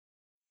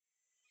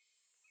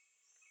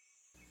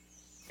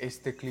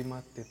¿Este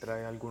clima te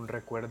trae algún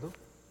recuerdo?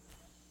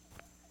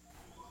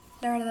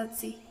 La verdad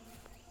sí,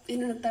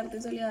 en una tarde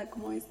soleada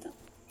como esta,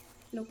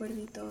 lo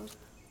perdí todo.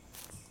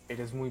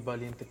 Eres muy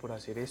valiente por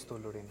hacer esto,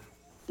 Lorena.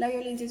 La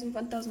violencia es un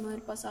fantasma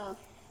del pasado,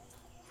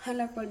 a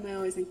la cual me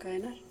debo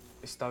desencadenar.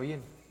 Está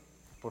bien.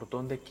 ¿Por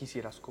dónde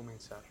quisieras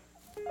comenzar?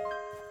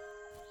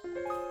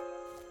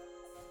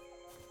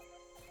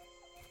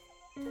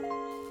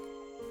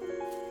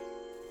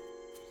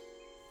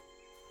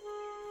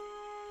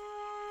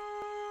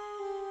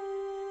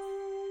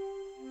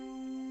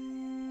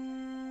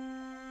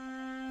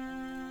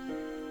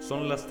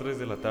 Son las 3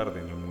 de la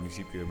tarde en el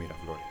municipio de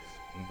Miraflores,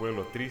 un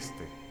pueblo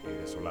triste y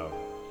desolado,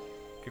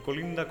 que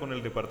colinda con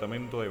el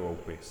departamento de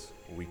Vaupés,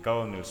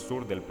 ubicado en el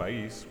sur del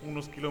país,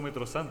 unos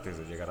kilómetros antes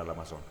de llegar al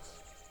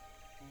Amazonas.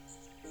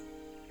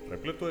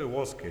 Repleto de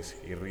bosques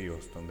y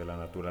ríos, donde la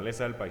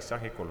naturaleza del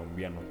paisaje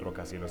colombiano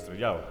troca cielo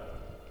estrellado,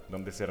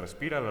 donde se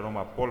respira el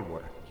aroma a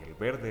pólvora y el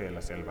verde de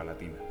la selva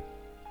latina.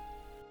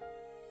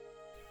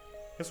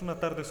 Es una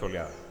tarde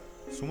soleada.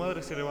 Su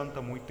madre se levanta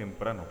muy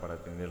temprano para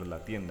atender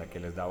la tienda que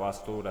les da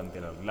abasto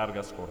durante las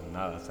largas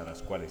jornadas a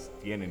las cuales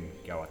tienen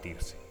que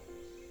abatirse.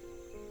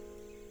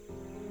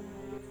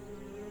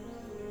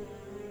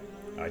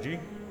 Allí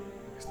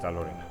está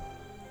Lorena,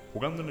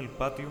 jugando en el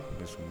patio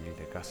de su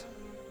humilde casa.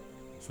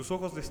 Sus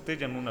ojos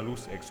destellan una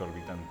luz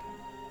exorbitante.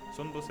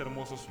 Son dos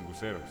hermosos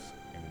luceros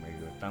en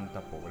medio de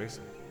tanta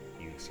pobreza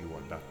y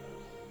desigualdad.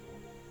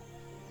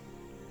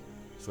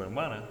 Su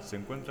hermana se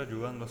encuentra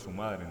ayudando a su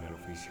madre en el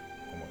oficio,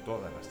 como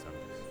todas las tardes.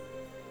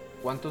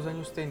 ¿Cuántos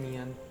años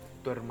tenían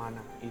tu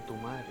hermana y tu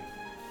madre?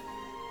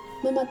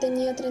 Mamá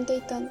tenía 30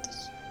 y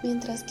tantos,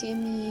 mientras que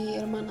mi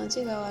hermana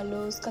llegaba a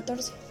los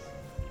 14.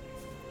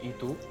 ¿Y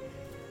tú?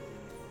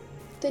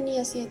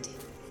 Tenía 7.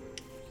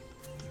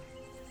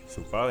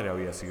 Su padre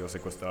había sido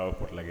secuestrado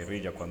por la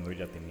guerrilla cuando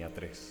ella tenía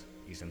 3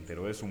 y se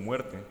enteró de su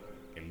muerte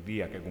el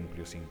día que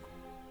cumplió 5.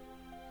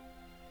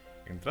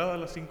 Entrada a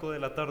las 5 de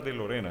la tarde,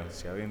 Lorena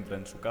se adentra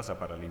en su casa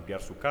para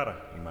limpiar su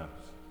cara y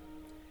manos,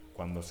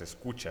 cuando se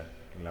escucha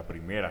la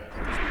primera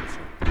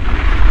explosión.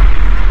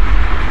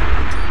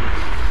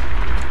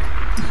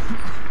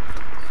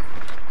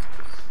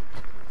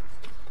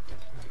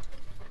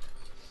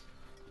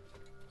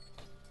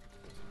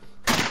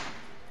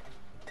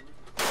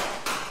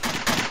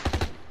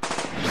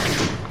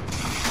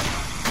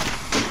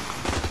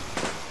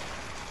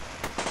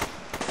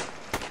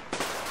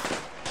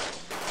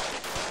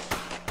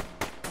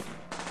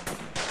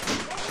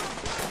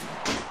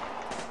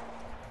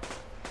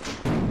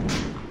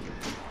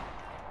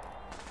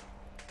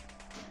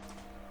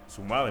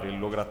 Su madre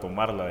logra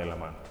tomarla de la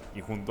mano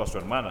y junto a su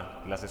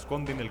hermana las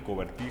esconde en el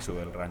cobertizo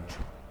del rancho.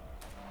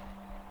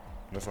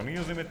 Los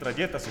sonidos de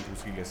metralletas y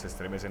fusiles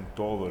estremecen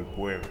todo el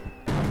pueblo.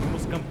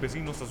 Algunos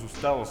campesinos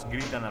asustados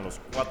gritan a los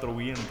 4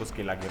 vientos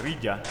que la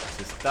guerrilla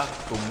se está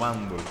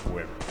tomando el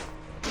pueblo.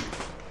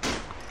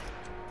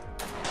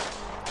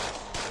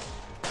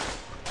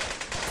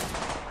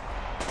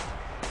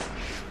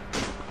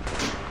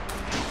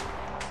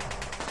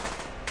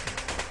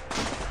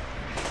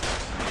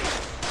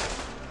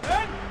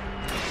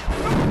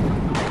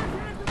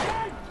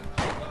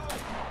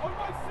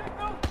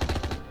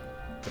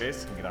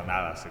 Tres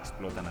granadas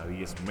explotan a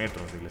 10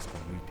 metros del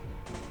escondite.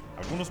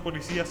 Algunos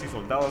policías y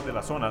soldados de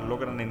la zona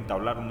logran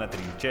entablar una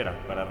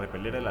trinchera para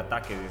repeler el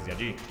ataque desde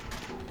allí.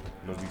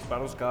 Los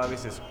disparos cada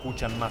vez se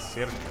escuchan más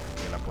cerca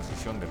de la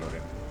posición de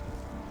Lorena.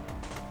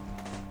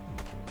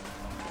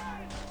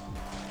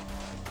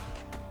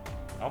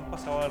 Han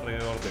pasado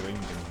alrededor de 20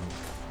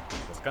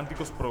 minutos. Los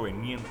cánticos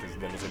provenientes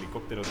de los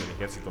helicópteros del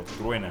ejército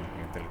truenan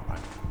entre el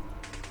pánico.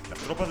 Las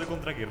tropas de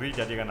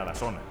contraguerrilla llegan a la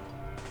zona.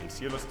 El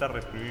cielo está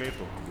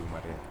repleto de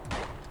humareda.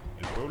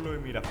 El pueblo de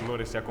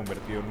Miraflores se ha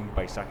convertido en un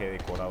paisaje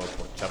decorado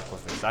por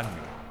charcos de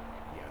sangre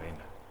y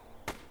arena.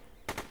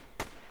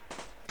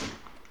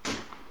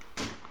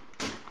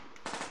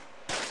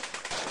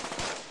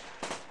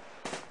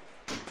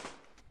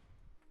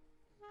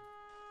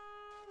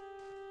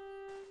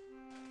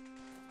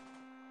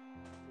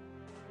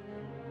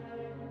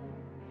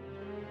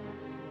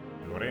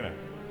 Lorena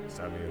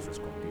sale de su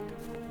escondite.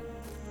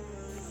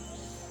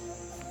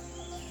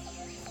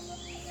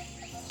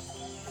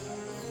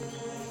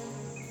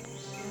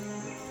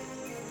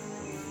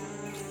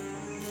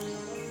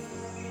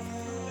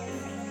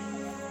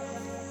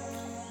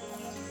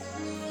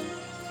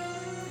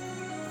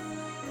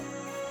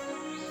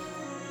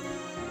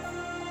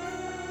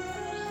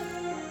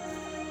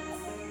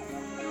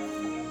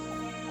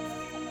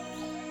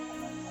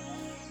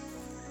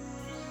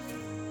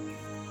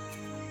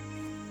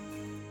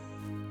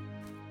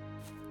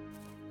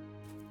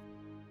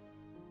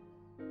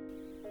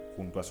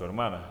 Junto a su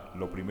hermana,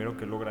 lo primero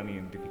que logran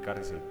identificar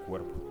es el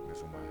cuerpo de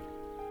su madre.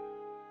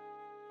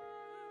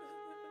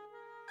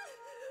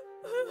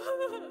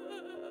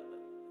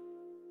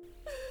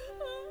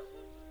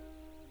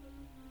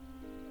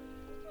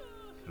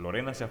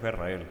 Lorena se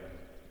aferra a él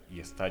y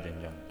estalla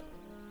en llanto.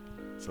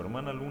 Su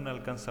hermana Luna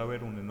alcanza a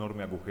ver un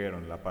enorme agujero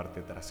en la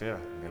parte trasera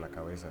de la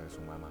cabeza de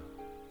su mamá.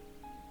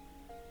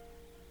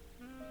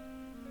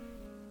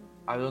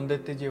 ¿A dónde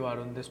te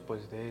llevaron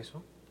después de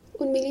eso?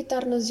 Un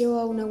militar nos llevó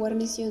a una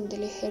guarnición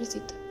del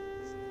ejército.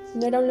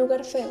 No era un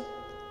lugar feo,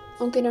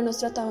 aunque no nos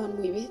trataban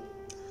muy bien.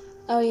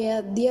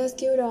 Había días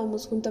que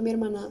durábamos junto a mi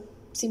hermana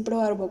sin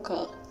probar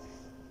bocado.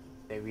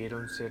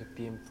 Debieron ser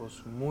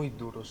tiempos muy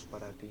duros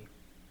para ti.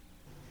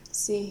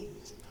 Sí,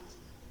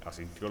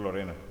 Asintió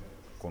Lorena,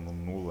 con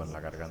un nudo en la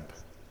garganta.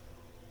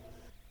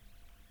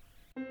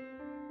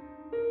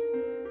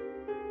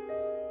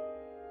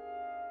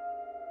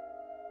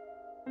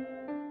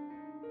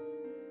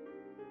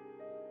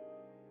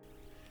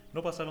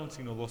 No pasaron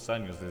sino 2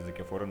 años desde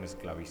que fueron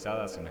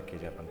esclavizadas en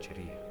aquella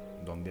ranchería,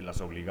 donde las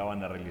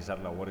obligaban a realizar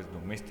labores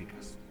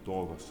domésticas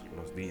todos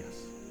los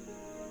días.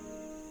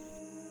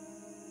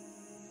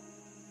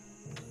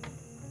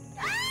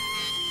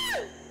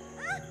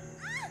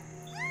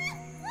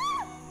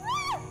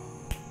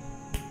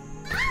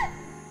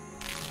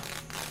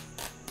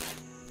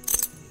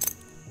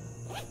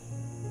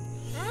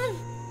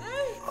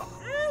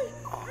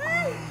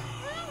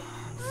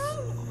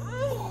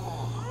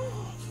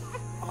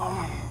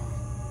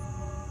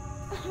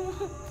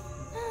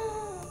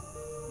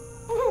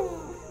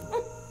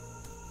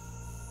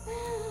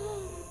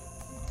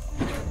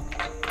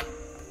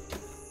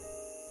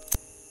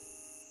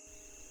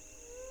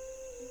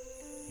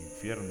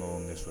 Infierno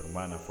donde su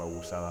hermana fue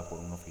abusada por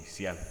un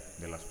oficial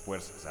de las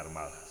Fuerzas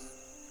Armadas.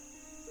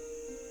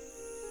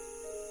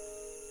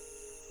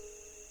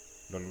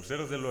 Los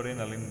luceros de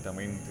Lorena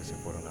lentamente se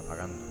fueron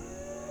apagando.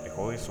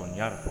 Dejó de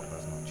soñar por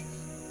las noches.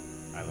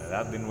 A la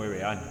edad de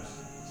 9 años,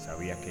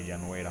 sabía que ya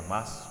no era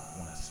más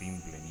una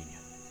simple niña.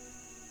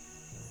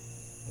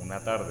 Una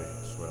tarde,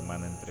 su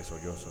hermana entre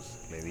sollozos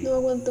le no dijo: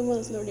 aguanto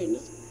más, Lorena.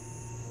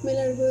 Me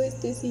largo de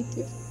este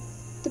sitio.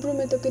 Te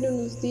prometo que en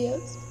unos días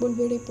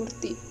volveré por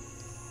ti.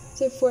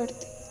 Sé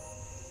fuerte.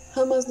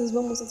 Jamás nos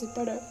vamos a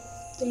separar,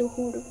 te lo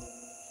juro.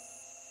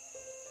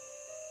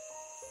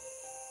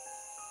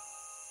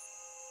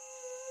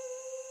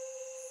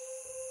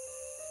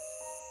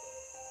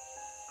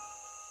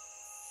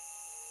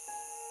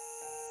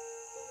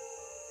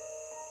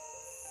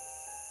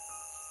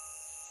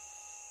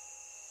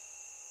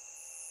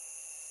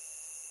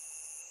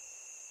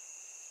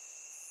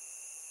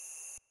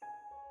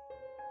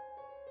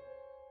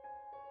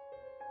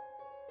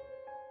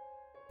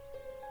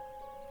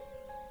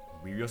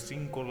 Vivió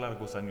 5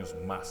 largos años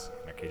más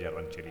en aquella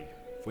ranchería.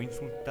 Fue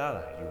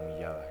insultada y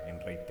humillada en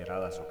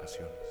reiteradas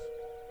ocasiones.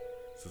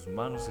 Sus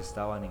manos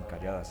estaban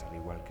encalladas al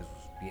igual que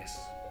sus pies.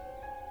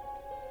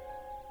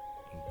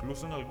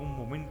 Incluso en algún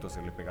momento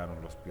se le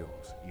pegaron los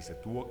piojos y se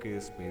tuvo que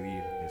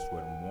despedir de su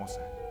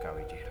hermosa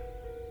cabellera.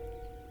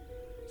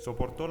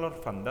 Soportó la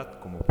orfandad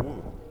como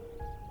pudo.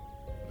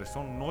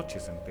 Rezó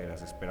noches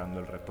enteras esperando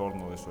el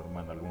retorno de su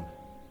hermana Luna.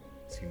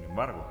 Sin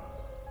embargo,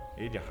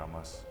 ella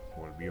jamás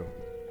volvió.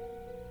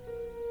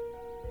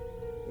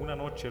 Una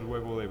noche,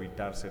 luego de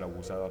evitar ser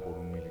abusada por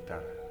un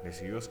militar,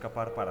 decidió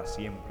escapar para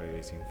siempre de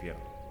ese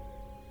infierno.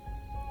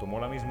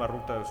 Tomó la misma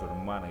ruta de su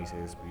hermana y se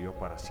despidió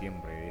para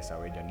siempre de esa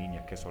bella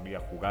niña que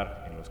solía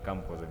jugar en los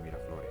campos de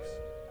Miraflores.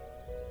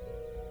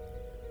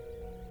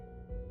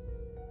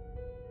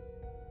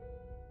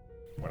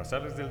 Por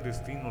azares del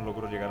destino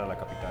logró llegar a la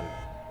capital.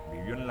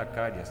 Vivió en la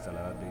calle hasta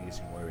la edad de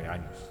 19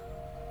 años.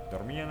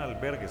 Dormía en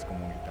albergues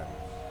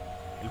comunitarios.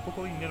 El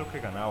poco dinero que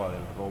ganaba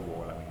del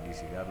robo o la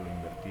mendicidad lo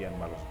invertía en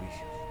malos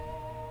vicios.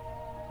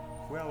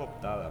 Fue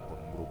adoptada por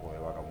un grupo de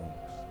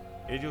vagabundos.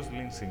 Ellos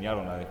le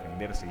enseñaron a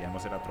defenderse y a no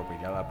ser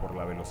atropellada por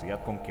la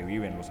velocidad con que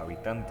viven los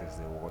habitantes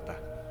de Bogotá.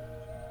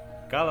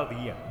 Cada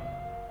día,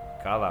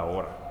 cada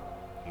hora,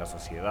 la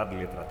sociedad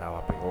le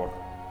trataba peor.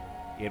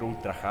 Era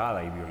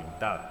ultrajada y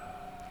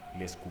violentada.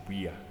 Le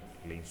escupía,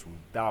 le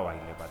insultaba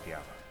y le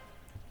pateaba.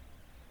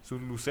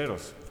 Sus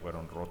luceros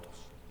fueron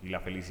rotos y la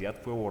felicidad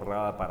fue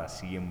borrada para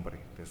siempre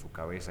de su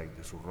cabeza y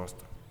de su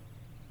rostro.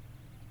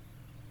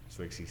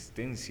 Su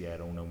existencia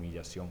era una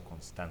humillación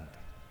constante.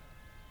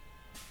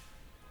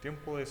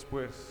 Tiempo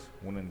después,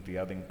 una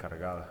entidad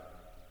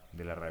encargada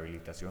de la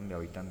rehabilitación de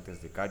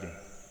habitantes de calle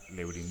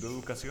le brindó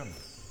educación,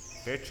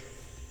 techo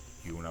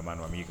y una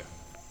mano amiga.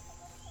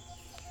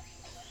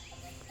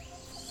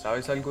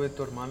 ¿Sabes algo de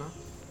tu hermana?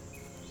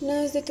 No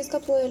desde que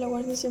escapó de la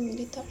guarnición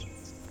militar.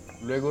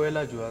 Luego de la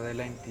ayuda de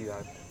la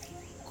entidad,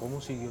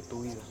 ¿cómo siguió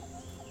tu vida?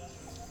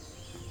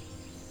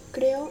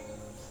 Creo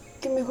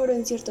que mejoró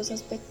en ciertos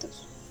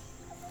aspectos.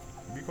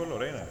 Dijo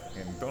Lorena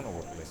en tono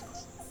burlesco.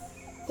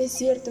 Es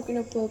cierto que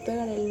no puedo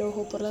pegar el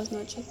ojo por las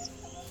noches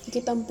y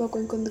que tampoco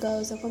he encontrado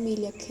esa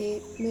familia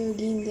que me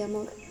brinde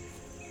amor.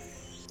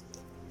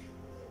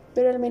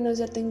 Pero al menos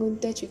ya tengo un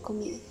techo y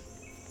comida.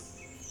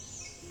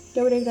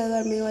 Logré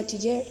graduarme de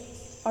bachiller,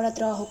 ahora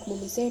trabajo como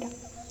mesera,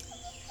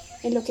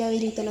 en lo que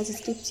habilitan las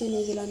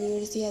inscripciones de la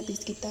Universidad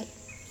Distrital.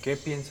 ¿Qué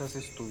piensas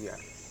estudiar?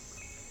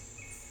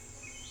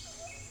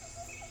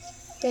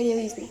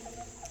 Periodismo.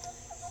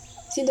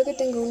 Siento que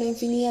tengo una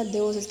infinidad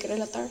de voces que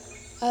relatar.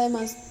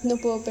 Además, no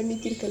puedo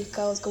permitir que el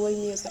caos como el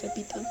mío se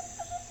repita.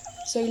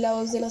 Soy la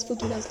voz de las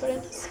futuras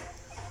Lorenas.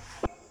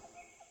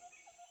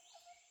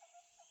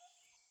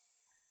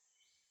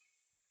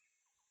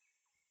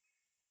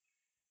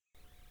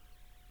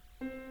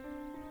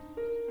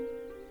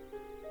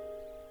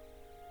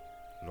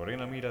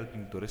 mira el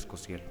pintoresco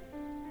cielo.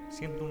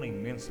 Siente una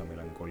inmensa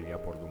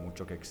melancolía por lo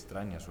mucho que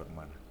extraña a su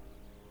hermana.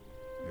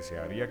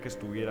 Desearía que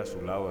estuviera a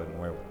su lado de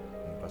nuevo,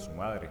 junto a su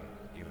madre,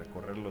 y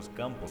recorrer los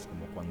campos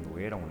como cuando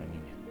era una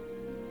niña,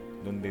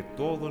 donde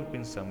todo el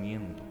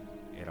pensamiento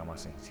era más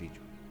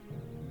sencillo,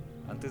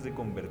 antes de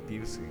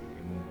convertirse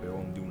en un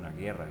peón de una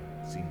guerra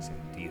sin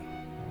sentido.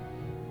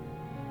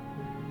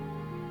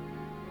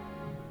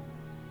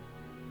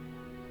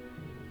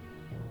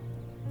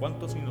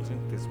 ¿Cuántos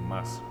inocentes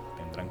más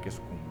tendrán que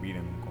sucumbir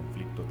en un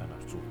conflicto tan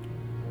absurdo?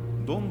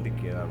 ¿Dónde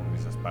quedaron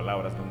esas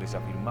palabras donde se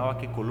afirmaba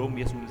que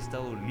Colombia es un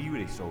estado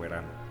libre y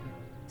soberano,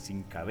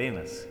 sin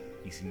cadenas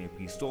y sin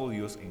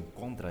episodios en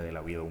contra de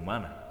la vida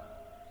humana?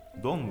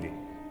 ¿Dónde?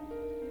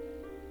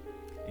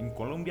 En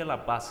Colombia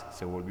la paz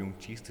se volvió un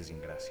chiste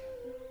sin gracia,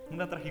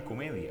 una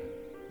tragicomedia.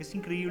 Es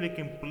increíble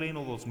que en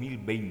pleno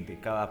 2020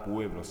 cada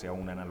pueblo sea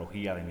una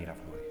analogía de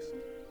Miraflores.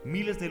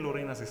 Miles de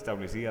Lorenas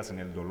establecidas en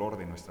el dolor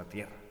de nuestra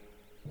tierra,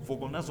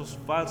 fogonazos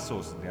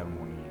falsos de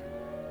armonía,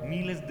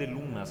 miles de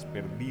lunas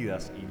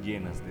perdidas y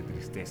llenas de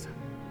tristeza.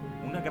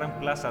 Una gran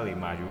plaza de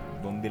Mayo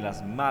donde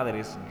las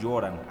madres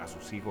lloran a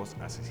sus hijos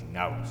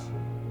asesinados.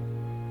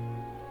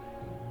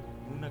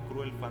 Una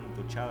cruel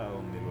fantochada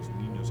donde los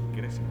niños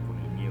crecen con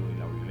el miedo y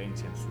la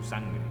violencia en su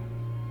sangre.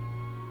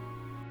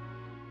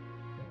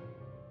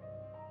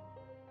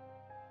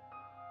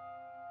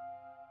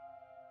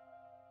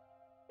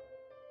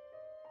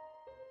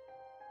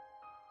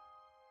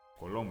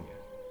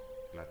 Colombia,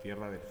 la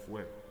tierra del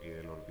fuego y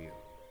del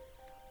olvido.